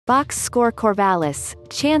Box score Corvallis,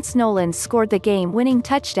 Chance Nolan scored the game-winning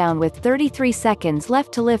touchdown with 33 seconds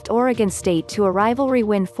left to lift Oregon State to a rivalry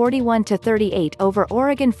win 41-38 over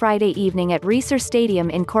Oregon Friday evening at Reser Stadium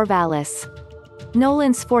in Corvallis.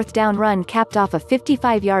 Nolan's fourth-down run capped off a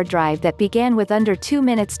 55-yard drive that began with under 2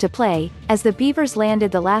 minutes to play, as the Beavers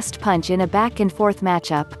landed the last punch in a back-and-forth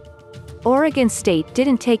matchup. Oregon State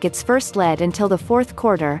didn't take its first lead until the fourth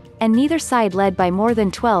quarter, and neither side led by more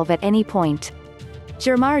than 12 at any point.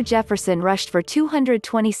 Jermar Jefferson rushed for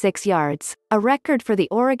 226 yards, a record for the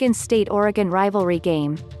Oregon State-Oregon rivalry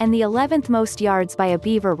game, and the 11th most yards by a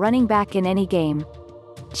Beaver running back in any game.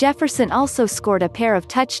 Jefferson also scored a pair of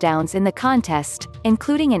touchdowns in the contest,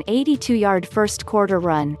 including an 82-yard first-quarter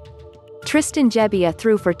run. Tristan Gebbia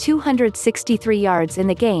threw for 263 yards in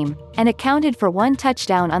the game, and accounted for one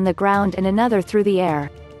touchdown on the ground and another through the air.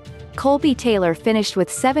 Kolby Taylor finished with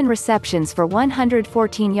 7 receptions for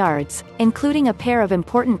 114 yards, including a pair of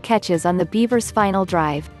important catches on the Beavers' final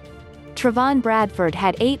drive. Trevon Bradford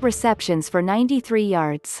had 8 receptions for 93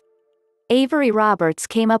 yards. Avery Roberts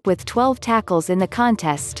came up with 12 tackles in the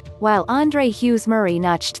contest, while Andrzej Hughes-Murray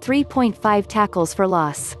notched 3.5 tackles for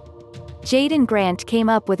loss. Jaydon Grant came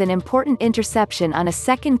up with an important interception on a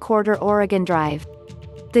second-quarter Oregon drive.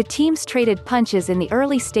 The teams traded punches in the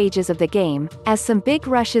early stages of the game, as some big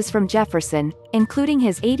rushes from Jefferson, including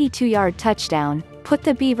his 82-yard touchdown, put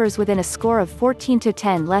the Beavers within a score of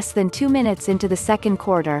 14-10 less than 2 minutes into the second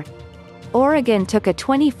quarter. Oregon took a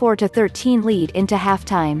 24-13 lead into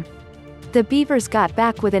halftime. The Beavers got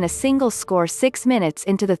back within a single score 6 minutes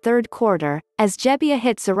into the third quarter, as Gebbia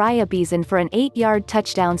hit Zeriah Beason for an 8-yard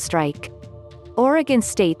touchdown strike. Oregon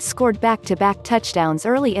State scored back-to-back touchdowns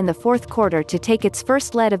early in the fourth quarter to take its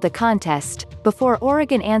first lead of the contest, before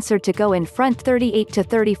Oregon answered to go in front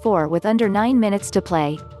 38-34 with under 9 minutes to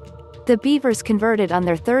play. The Beavers converted on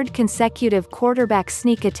their third consecutive quarterback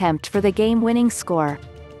sneak attempt for the game-winning score.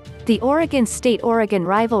 The Oregon State-Oregon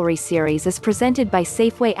Rivalry Series is presented by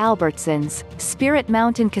Safeway-Albertsons, Spirit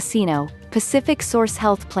Mountain Casino, PacificSource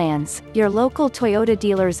Health Plans, your local Toyota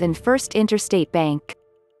dealers and First Interstate Bank.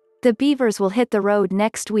 The Beavers will hit the road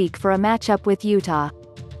next week for a matchup with Utah.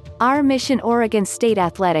 Our mission: Oregon State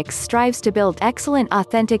Athletics strives to build excellent,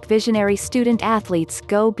 authentic, visionary student athletes.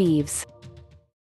 Go BEAVS!